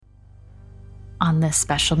On this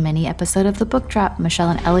special mini episode of The Book Drop, Michelle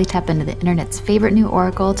and Ellie tap into the internet's favorite new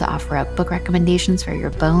oracle to offer up book recommendations for your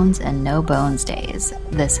bones and no bones days.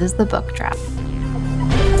 This is The Book Drop.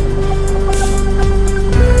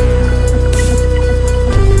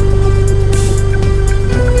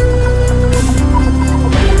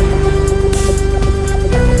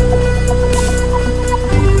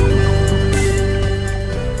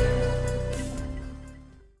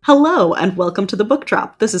 Hello, and welcome to The Book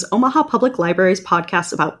Drop. This is Omaha Public Library's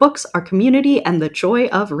podcast about books, our community, and the joy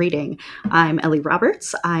of reading. I'm Ellie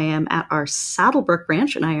Roberts. I am at our Saddlebrook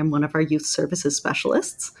branch, and I am one of our youth services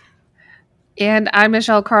specialists. And I'm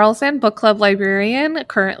Michelle Carlson, book club librarian,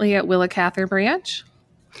 currently at Willa Cather branch.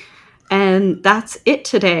 And that's it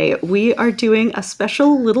today. We are doing a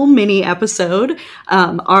special little mini episode.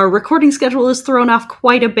 Our recording schedule is thrown off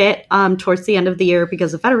quite a bit towards the end of the year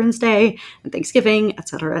because of Veterans Day and Thanksgiving, et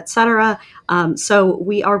cetera, et cetera. So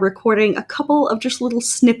we are recording a couple of just little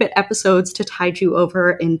snippet episodes to tide you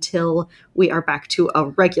over until we are back to a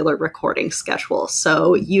regular recording schedule.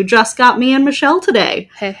 So you just got me and Michelle today.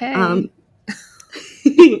 Hey.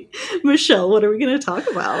 Michelle, what are we going to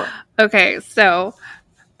talk about? Okay, so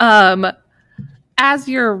as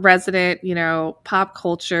your resident, pop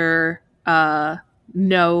culture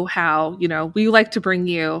know-how, we like to bring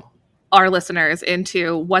you, our listeners,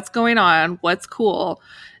 into what's going on, what's cool,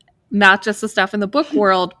 not just the stuff in the book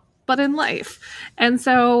world, but in life. And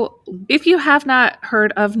so if you have not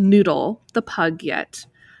heard of Noodle, the pug yet,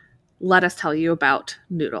 let us tell you about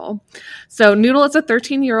Noodle. So Noodle is a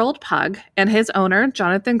 13-year-old pug, and his owner,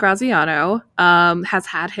 Jonathan Graziano, has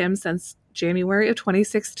had him since January of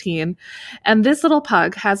 2016. And this little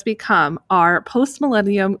pug has become our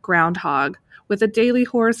post-millennium groundhog with a daily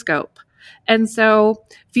horoscope. And so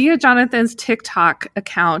via Jonathan's TikTok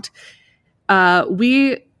account,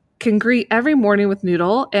 we can greet every morning with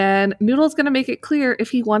Noodle, and Noodle's going to make it clear if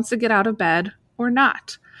he wants to get out of bed or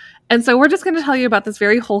not. And so we're just going to tell you about this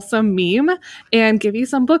very wholesome meme and give you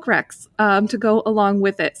some book recs to go along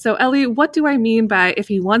with it. So Ellie, what do I mean by if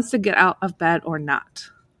he wants to get out of bed or not?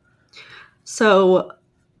 So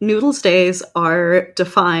Noodles days are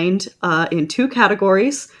defined in two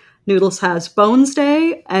categories. Noodles has Bones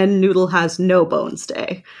Day and Noodle has No Bones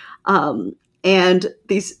Day. And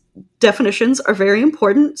these definitions are very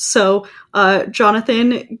important. So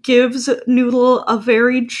Jonathan gives Noodle a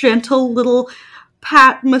very gentle little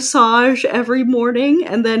pat massage every morning,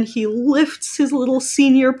 and then he lifts his little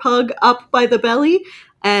senior pug up by the belly.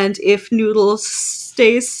 And if Noodle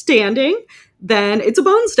stays standing, then it's a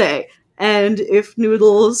Bones Day. And if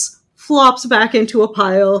Noodles flops back into a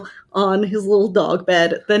pile on his little dog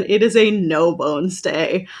bed, then it is a No Bones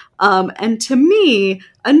Day. And to me,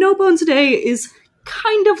 a No Bones Day is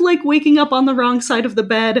kind of like waking up on the wrong side of the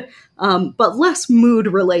bed, but less mood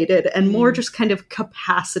related and more just kind of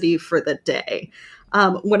capacity for the day.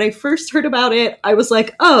 When I first heard about it, I was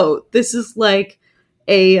like, oh, this is like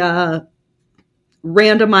a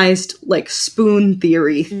randomized like spoon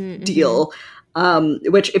theory deal.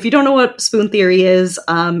 Which, if you don't know what spoon theory is,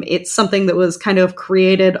 it's something that was kind of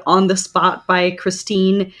created on the spot by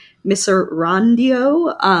Christine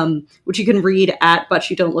Miserandio, which you can read at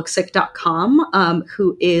butyoudon'tlooksick.com,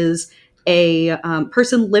 who is a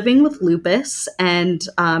person living with lupus. And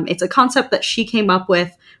it's a concept that she came up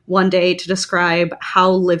with one day to describe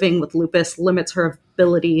how living with lupus limits her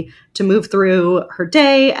ability to move through her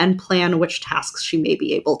day and plan which tasks she may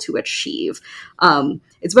be able to achieve.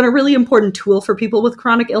 It's been a really important tool for people with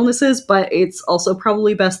chronic illnesses, but it's also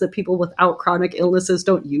probably best that people without chronic illnesses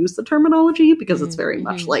don't use the terminology because it's very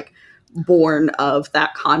much like born of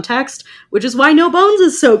that context, which is why No Bones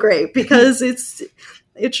is so great, because it's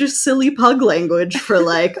just silly pug language for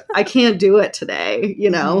like, I can't do it today,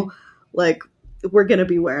 like we're going to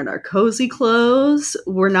be wearing our cozy clothes.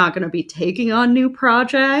 We're not going to be taking on new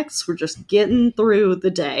projects. We're just getting through the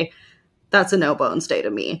day. That's a No Bones Day to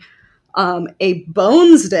me. A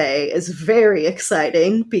Bones Day is very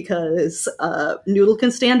exciting because Noodle can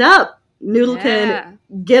stand up. Noodle can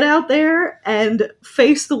get out there and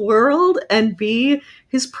face the world and be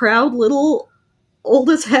his proud little old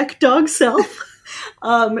as heck dog self.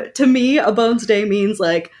 To me, a Bones Day means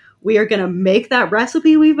like, we are going to make that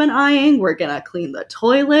recipe we've been eyeing. We're going to clean the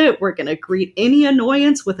toilet. We're going to greet any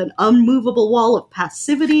annoyance with an unmovable wall of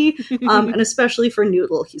passivity. And especially for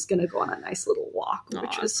Noodle, he's going to go on a nice little walk,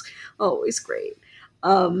 which is always great.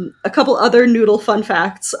 A couple other Noodle fun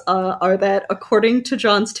facts are that according to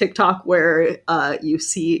John's TikTok, where you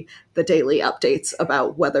see the daily updates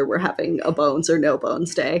about whether we're having a Bones or no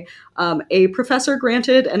Bones day, a professor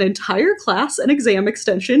granted an entire class an exam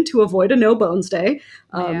extension to avoid a no Bones day.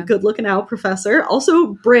 Good looking out, professor. Also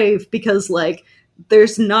brave, because like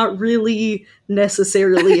there's not really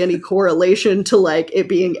necessarily any correlation to like it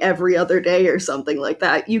being every other day or something like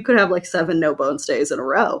that. You could have like 7 no Bones days in a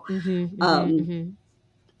row.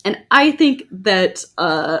 And I think that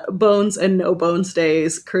Bones and no Bones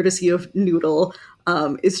days, courtesy of Noodle,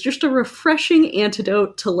 is just a refreshing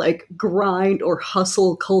antidote to like grind or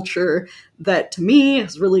hustle culture that to me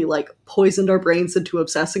has really like poisoned our brains into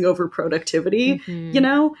obsessing over productivity. You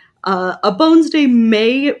know, a Bones day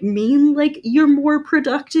may mean like you're more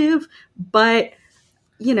productive, but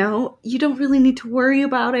you know, you don't really need to worry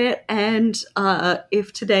about it. And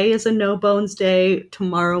if today is a no Bones day,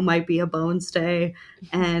 tomorrow might be a Bones day.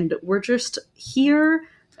 And we're just here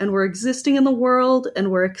and we're existing in the world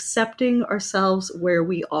and we're accepting ourselves where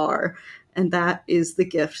we are. And that is the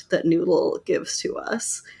gift that Noodle gives to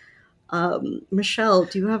us. Michelle,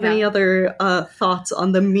 do you have any other thoughts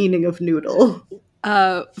on the meaning of Noodle?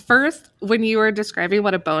 First, when you were describing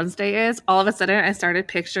what a Bones day is, all of a sudden I started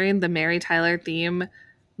picturing the Mary Tyler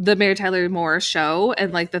Moore show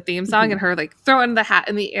and like the theme song and her like throwing the hat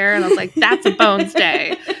in the air, and I was like, that's a Bones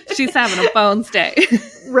day. She's having a Bones day.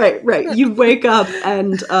 Right. You wake up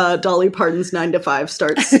and Dolly Parton's 9 to 5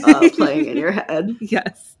 starts playing in your head.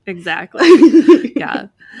 Yes, exactly. Yeah.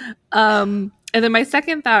 And then my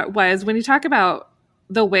second thought was, when you talk about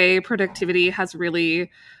the way productivity has really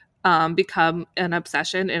become an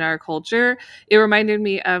obsession in our culture, it reminded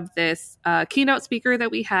me of this keynote speaker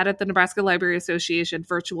that we had at the Nebraska Library Association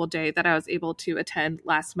virtual day that I was able to attend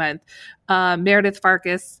last month. Meredith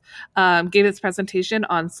Farkas gave this presentation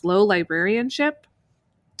on slow librarianship,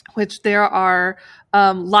 which there are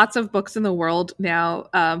lots of books in the world now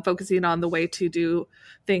focusing on the way to do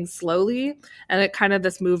things slowly. And it kind of,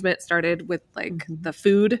 this movement started with like the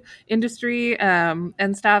food industry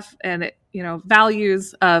and stuff, and it, you know,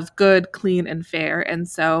 values of good, clean, and fair. And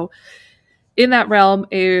so in that realm,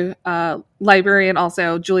 a librarian,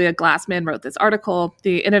 also Julia Glassman, wrote this article,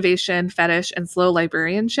 The Innovation, Fetish, and Slow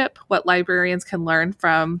Librarianship, What Librarians Can Learn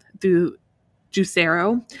from the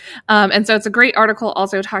Juicero. And so it's a great article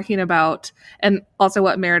also talking about, and also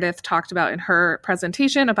what Meredith talked about in her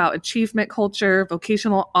presentation about achievement culture,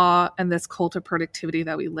 vocational awe, and this cult of productivity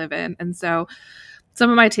that we live in. And so some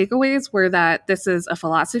of my takeaways were that this is a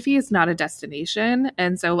philosophy, it's not a destination.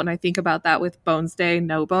 And so when I think about that with Bones Day,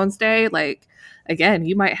 no Bones Day, like, again,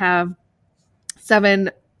 you might have 7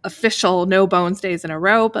 official no Bones days in a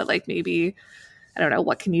row, but like maybe, I don't know,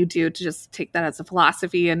 what can you do to just take that as a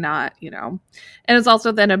philosophy and not, you know, and it's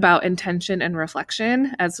also then about intention and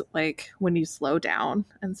reflection as like when you slow down.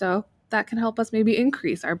 And so that can help us maybe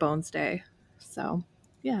increase our Bones Day. So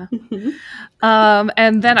yeah.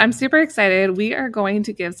 And then I'm super excited. We are going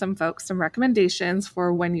to give some folks some recommendations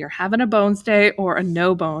for when you're having a Bones Day or a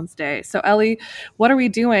no Bones Day. So Ellie, what are we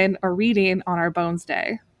doing or reading on our Bones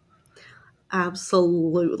Day?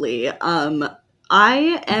 Absolutely.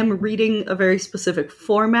 I am reading a very specific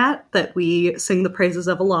format that we sing the praises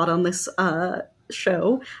of a lot on this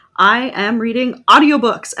show. I am reading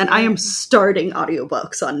audiobooks, and I am starting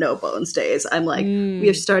audiobooks on no Bones days. I'm like, we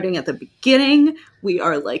are starting at the beginning. We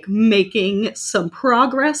are like making some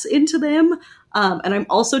progress into them. And I'm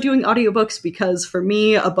also doing audiobooks because for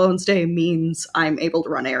me, a Bones Day means I'm able to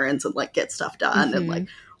run errands and like get stuff done and like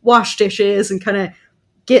wash dishes and kind of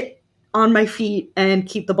get on my feet and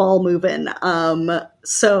keep the ball moving.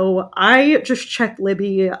 So I just checked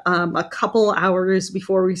Libby a couple hours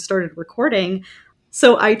before we started recording.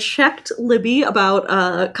 So I checked Libby about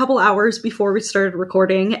a couple hours before we started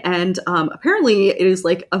recording, and apparently it is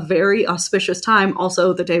like a very auspicious time.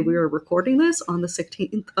 Also, the day we were recording this, on the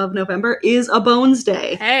 16th of November, is a Bones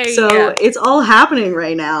Day. Hey, so it's all happening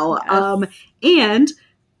right now. Yes. And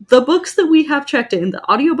the books that we have checked in, the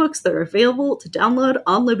audiobooks that are available to download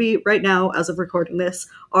on Libby right now as of recording this,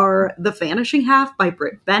 are The Vanishing Half by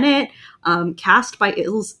Britt Bennett, cast by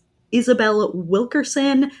Isabel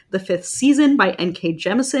Wilkerson, The Fifth Season by N.K.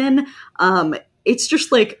 Jemisin. It's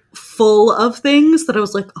just like full of things that I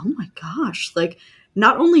was like, oh my gosh, like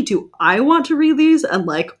not only do I want to read these and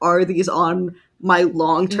like are these on my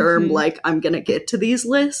long-term like I'm gonna get to these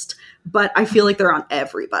list, but I feel like they're on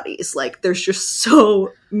everybody's. Like there's just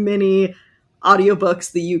so many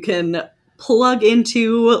audiobooks that you can plug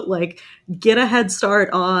into, like get a head start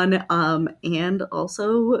on, and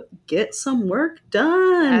also get some work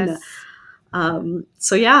done.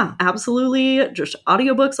 So yeah, absolutely. Just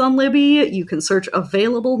audiobooks on Libby. You can search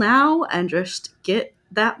available now and just get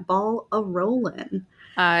that ball a rolling.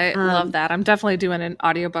 I love that. I'm definitely doing an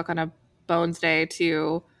audiobook on a Bones Day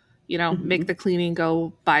to, make the cleaning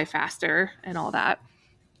go by faster and all that.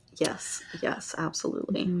 Yes,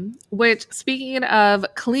 absolutely. Which, speaking of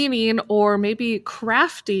cleaning or maybe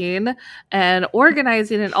crafting and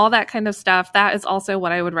organizing and all that kind of stuff, that is also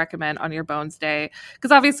what I would recommend on your Bones Day.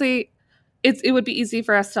 Because obviously, it would be easy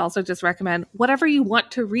for us to also just recommend whatever you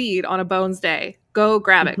want to read on a Bones Day. Go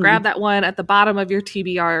grab it. Grab that one at the bottom of your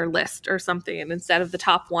TBR list or something instead of the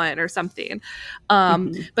top one or something.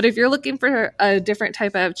 But if you're looking for a different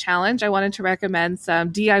type of challenge, I wanted to recommend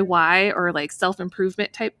some DIY or like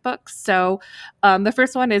self-improvement type books. So the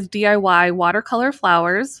first one is DIY Watercolor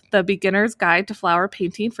Flowers, The Beginner's Guide to Flower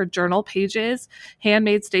Painting for Journal Pages,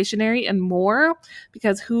 Handmade Stationery, and more.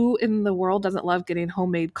 Because who in the world doesn't love getting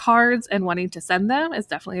homemade cards and wanting to send them? Is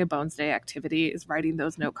definitely a Bones Day activity, is writing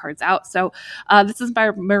those note cards out. So this is by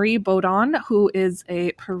Marie Baudon, who is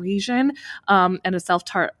a Parisian and a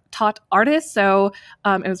self-taught artist. So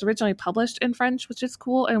it was originally published in French, which is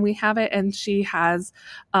cool, and we have it. And she has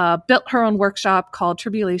built her own workshop called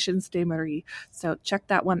Tribulations de Marie. So check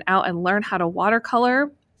that one out and learn how to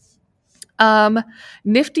watercolor.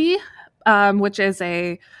 Nifty, which is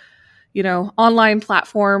a online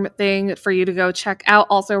platform thing for you to go check out,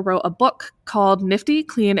 also wrote a book called Nifty,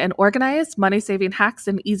 Clean and Organized, Money-Saving Hacks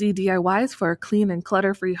and Easy DIYs for a Clean and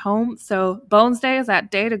Clutter-Free Home. So Bones Day is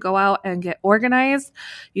that day to go out and get organized,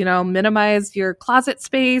 minimize your closet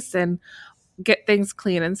space and get things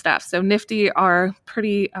clean and stuff. So Nifty are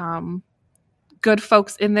pretty good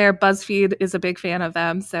folks in there. BuzzFeed is a big fan of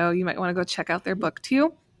them, so you might want to go check out their book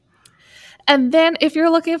too. And then if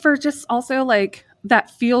you're looking for just also like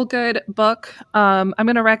that feel-good book, I'm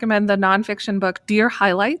going to recommend the nonfiction book Dear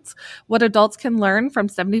Highlights, What Adults Can Learn from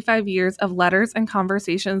 75 Years of Letters and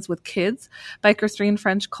Conversations with Kids by Christine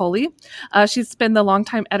French Coley. She's been the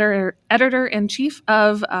longtime editor-in-chief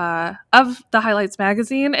of the Highlights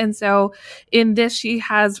magazine. And so in this, she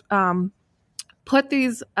has put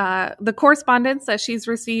these the correspondence that she's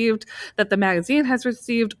received, that the magazine has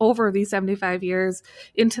received over these 75 years,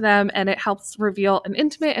 into them, and it helps reveal an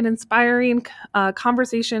intimate and inspiring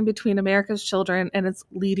conversation between America's children and its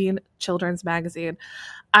leading children's magazine.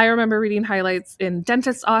 I remember reading Highlights in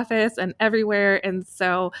dentist's office and everywhere, and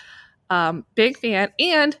so big fan.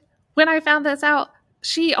 And when I found this out,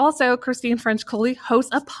 she also, Christine French Coley, hosts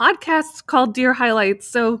a podcast called Dear Highlights.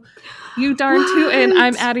 So you darn tootin',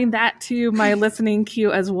 I'm adding that to my listening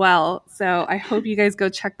queue as well. So I hope you guys go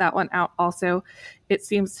check that one out. Also, it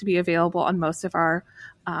seems to be available on most of our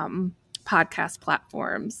podcast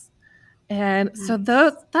platforms. And so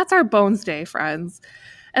that's our Bones Day, friends.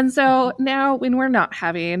 And so now when we're not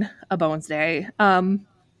having a Bones Day,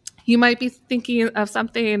 you might be thinking of some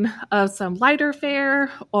lighter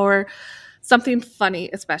fare or something funny,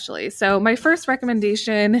 especially. So my first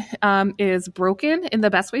recommendation is Broken in the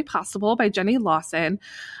Best Way Possible by Jenny Lawson.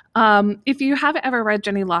 If you haven't ever read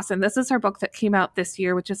Jenny Lawson, this is her book that came out this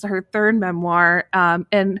year, which is her third memoir.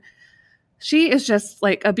 And she is just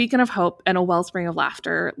like a beacon of hope and a wellspring of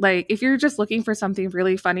laughter. Like if you're just looking for something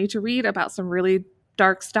really funny to read about some really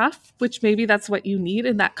dark stuff, which maybe that's what you need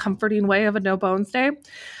in that comforting way of a No Bones Day,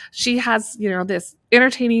 she has, this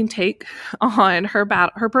entertaining take on her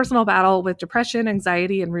personal battle with depression,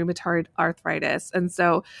 anxiety, and rheumatoid arthritis. And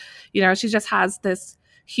so, she just has this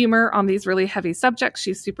humor on these really heavy subjects.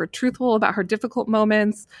 She's super truthful about her difficult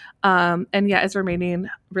moments, and yet is remaining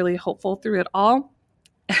really hopeful through it all.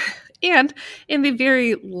 And in the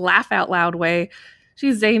very laugh out loud way,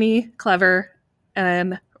 she's zany, clever,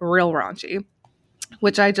 and real raunchy,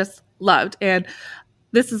 which I just loved. And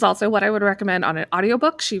this is also what I would recommend on an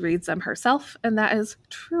audiobook. She reads them herself, and that is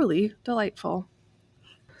truly delightful.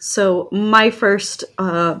 So my first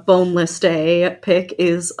boneless day pick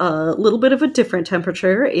is a little bit of a different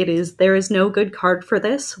temperature. It is There Is No Good Card for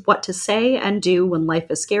This, What to Say and Do When Life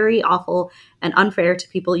is Scary, Awful, and Unfair to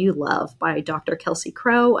People You Love by Dr. Kelsey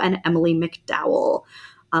Crowe and Emily McDowell.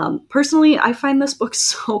 Personally, I find this book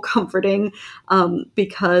so comforting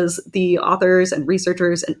because the authors and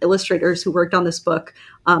researchers and illustrators who worked on this book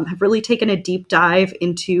have really taken a deep dive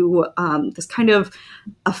into this kind of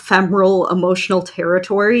ephemeral emotional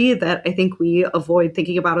territory that I think we avoid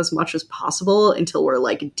thinking about as much as possible until we're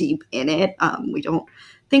like deep in it. We don't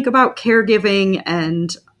think about caregiving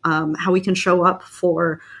and how we can show up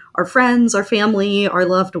for our friends, our family, our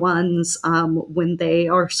loved ones when they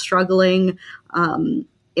are struggling.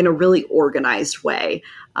 in a really organized way.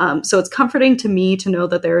 So it's comforting to me to know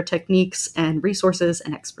that there are techniques and resources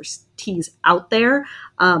and expertise out there.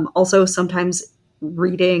 Also, sometimes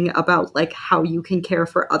reading about like how you can care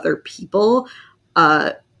for other people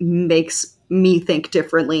makes me think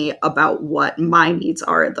differently about what my needs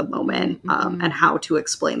are at the moment, and how to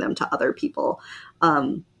explain them to other people.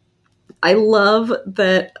 I love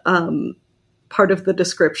that part of the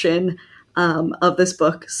description of this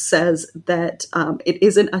book says that it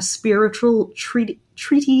isn't a spiritual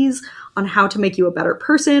treatise on how to make you a better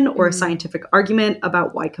person or a scientific argument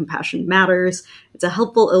about why compassion matters. It's a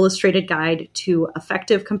helpful illustrated guide to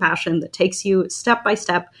effective compassion that takes you step by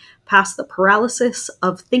step past the paralysis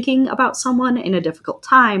of thinking about someone in a difficult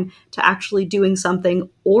time to actually doing something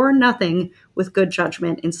or nothing with good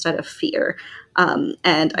judgment instead of fear.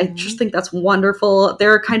 And I just think that's wonderful.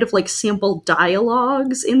 There are kind of like sample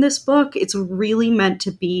dialogues in this book. It's really meant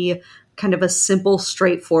to be kind of a simple,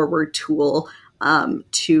 straightforward tool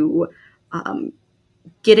to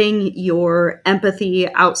getting your empathy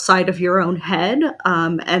outside of your own head.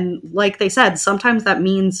 And like they said, sometimes that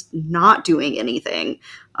means not doing anything.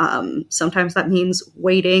 Sometimes that means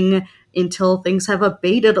waiting until things have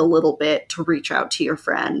abated a little bit to reach out to your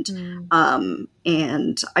friend.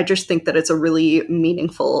 And I just think that it's a really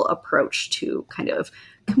meaningful approach to kind of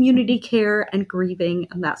community care and grieving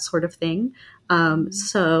and that sort of thing.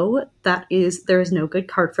 So there is no good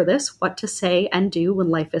card for this. What to say and do when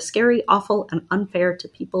life is scary, awful, and unfair to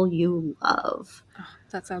people you love. Oh,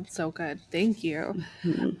 that sounds so good. Thank you.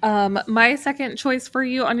 My second choice for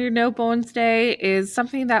you on your No Bones Day is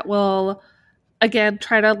something that will, again,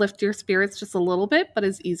 try to lift your spirits just a little bit, but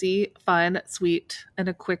is easy, fun, sweet, and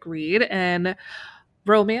a quick read. And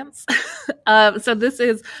romance. So this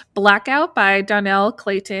is Blackout by Donnell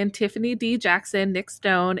Clayton, Tiffany D. Jackson, Nick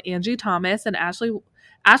Stone, Angie Thomas, and Ashley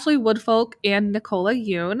Woodfolk, and Nicola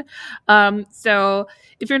Yoon. So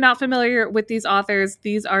if you're not familiar with these authors,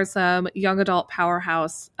 these are some young adult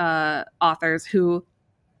powerhouse authors who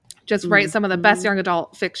just write some of the best young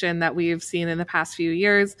adult fiction that we've seen in the past few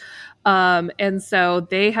years. And so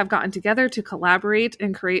they have gotten together to collaborate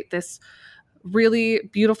and create this really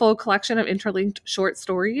beautiful collection of interlinked short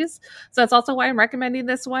stories. So that's also why I'm recommending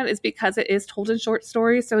this one, is because it is told in short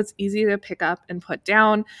stories. So it's easy to pick up and put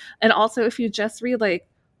down. And also, if you just read like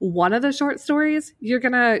one of the short stories, you're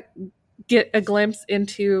going to get a glimpse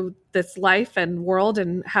into this life and world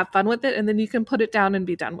and have fun with it. And then you can put it down and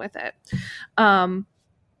be done with it.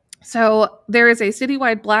 So there is a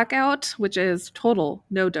citywide blackout, which is total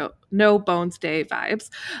no bones day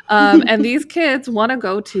vibes. And these kids want to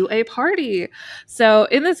go to a party. So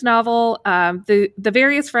in this novel, the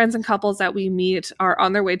various friends and couples that we meet are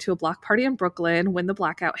on their way to a block party in Brooklyn when the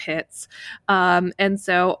blackout hits. And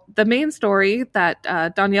so the main story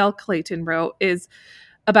that Donnell Clayton wrote is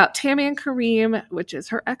about Tammy and Kareem, which is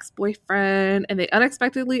her ex-boyfriend, and they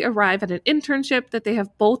unexpectedly arrive at an internship that they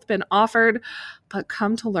have both been offered, but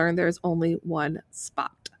come to learn there's only one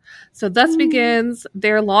spot. So thus begins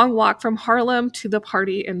their long walk from Harlem to the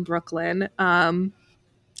party in Brooklyn.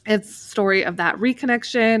 It's a story of that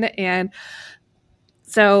reconnection. And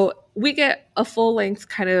so we get a full-length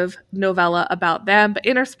kind of novella about them, but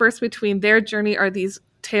interspersed between their journey are these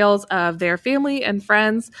tales of their family and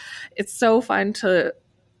friends. It's so fun to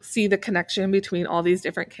see the connection between all these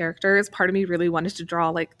different characters. Part of me really wanted to draw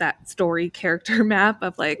like that story character map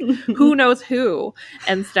of like who knows who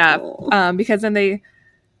and stuff. Because then I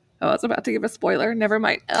was about to give a spoiler. Never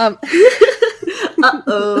mind.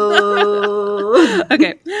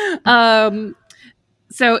 Okay.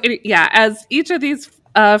 As each of these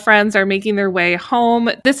friends are making their way home,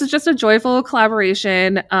 this is just a joyful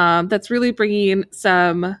collaboration that's really bringing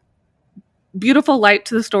some beautiful light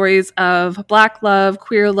to the stories of Black love,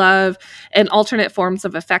 queer love, and alternate forms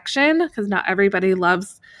of affection, because not everybody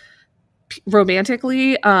loves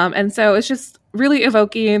romantically. And so it's just really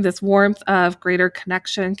evoking this warmth of greater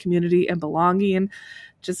connection, community, and belonging.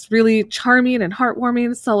 Just really charming and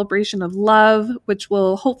heartwarming celebration of love, which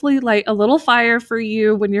will hopefully light a little fire for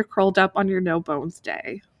you when you're curled up on your No Bones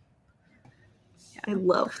Day. I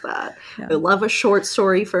love that. Yeah. I love a short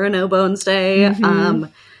story for a No Bones Day.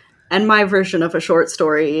 And my version of a short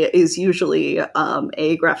story is usually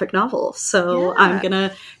a graphic novel. So I'm going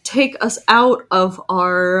to take us out of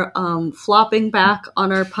our flopping back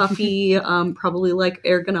on our puffy, probably like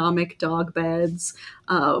ergonomic dog beds.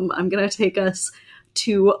 I'm going to take us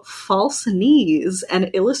to False Knees, an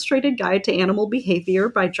illustrated guide to animal behavior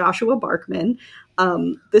by Joshua Barkman.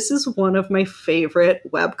 This is one of my favorite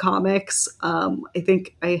webcomics. I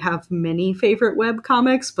think I have many favorite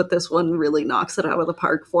webcomics, but this one really knocks it out of the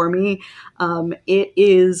park for me. It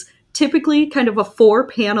is typically kind of a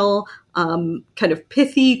 4-panel, kind of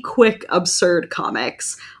pithy, quick, absurd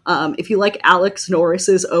comics. If you like Alex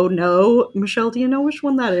Norris's Oh No, Michelle, do you know which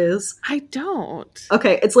one that is? I don't.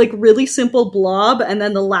 Okay, it's like really simple blob, and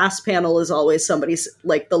then the last panel is always somebody's,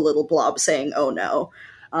 like the little blob saying Oh No.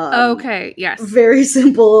 Okay, yes. Very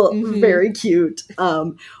simple, very cute.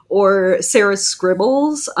 Or Sarah's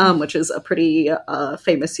Scribbles, which is a pretty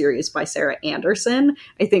famous series by Sarah Anderson.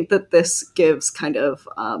 I think that this gives kind of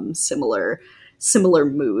similar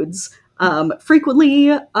moods.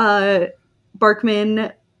 Frequently,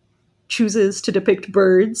 Barkman chooses to depict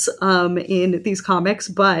birds in these comics,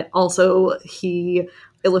 but also he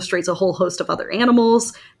illustrates a whole host of other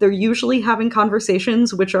animals. They're usually having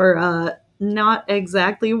conversations which are not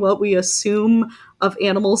exactly what we assume of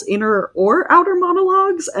animals' inner or outer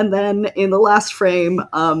monologues. And then in the last frame,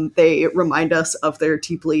 they remind us of their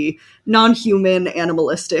deeply non-human,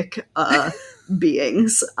 animalistic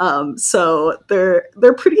beings. So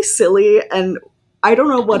they're pretty silly, and I don't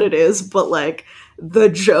know what it is, but like the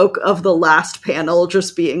joke of the last panel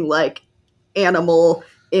just being like animal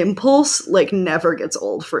impulse like never gets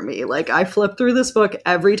old for me. Like I flip through this book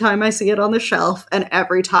every time I see it on the shelf, and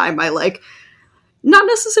every time I like not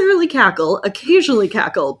necessarily cackle, occasionally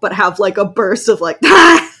cackle, but have like a burst of like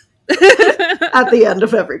at the end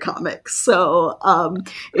of every comic. So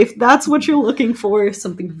if that's what you're looking for,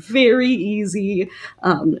 something very easy,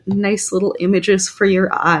 nice little images for your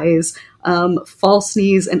eyes, Fall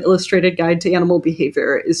Sneeze, An Illustrated Guide to Animal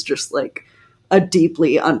Behavior is just like a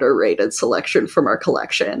deeply underrated selection from our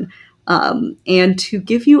collection. And to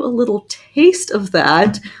give you a little taste of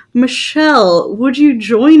that, Michelle, would you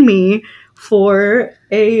join me for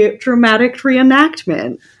a dramatic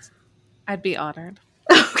reenactment? I'd be honored.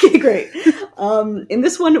 Okay, great. In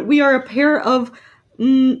this one, we are a pair of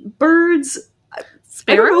birds.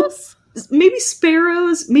 Sparrows? Maybe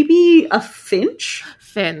sparrows, maybe a finch?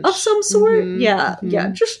 Finch. Of some sort? Yeah,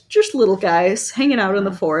 just little guys hanging out in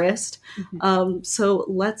the forest. So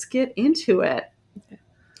let's get into it. Okay.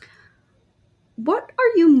 What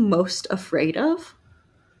are you most afraid of?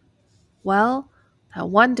 Well, that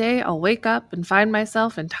one day I'll wake up and find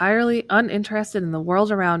myself entirely uninterested in the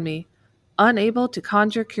world around me, unable to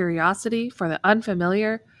conjure curiosity for the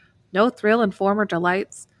unfamiliar, no thrill in former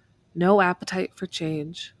delights, no appetite for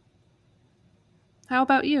change. How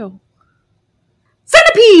about you?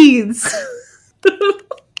 Centipedes!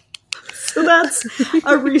 So that's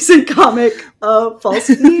a recent comic of Fall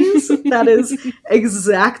Sneeze. That is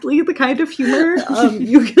exactly the kind of humor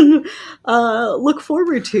you can look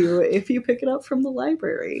forward to if you pick it up from the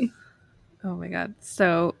library. Oh my god,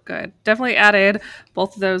 so good. Definitely added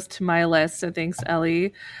both of those to my list, so thanks,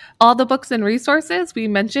 Ellie. All the books and resources we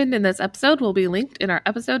mentioned in this episode will be linked in our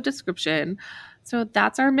episode description. So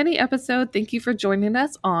that's our mini episode. Thank you for joining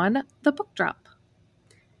us on The Book Drop.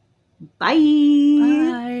 Bye.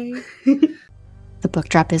 Bye. The Book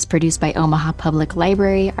Drop is produced by Omaha Public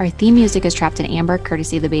Library. Our theme music is Trapped in Amber,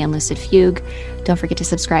 courtesy of the band Lucid Fugue. Don't forget to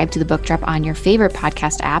subscribe to The Book Drop on your favorite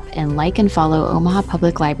podcast app, and like and follow Omaha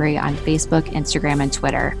Public Library on Facebook, Instagram, and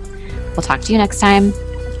Twitter. We'll talk to you next time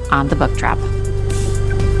on The Book Drop.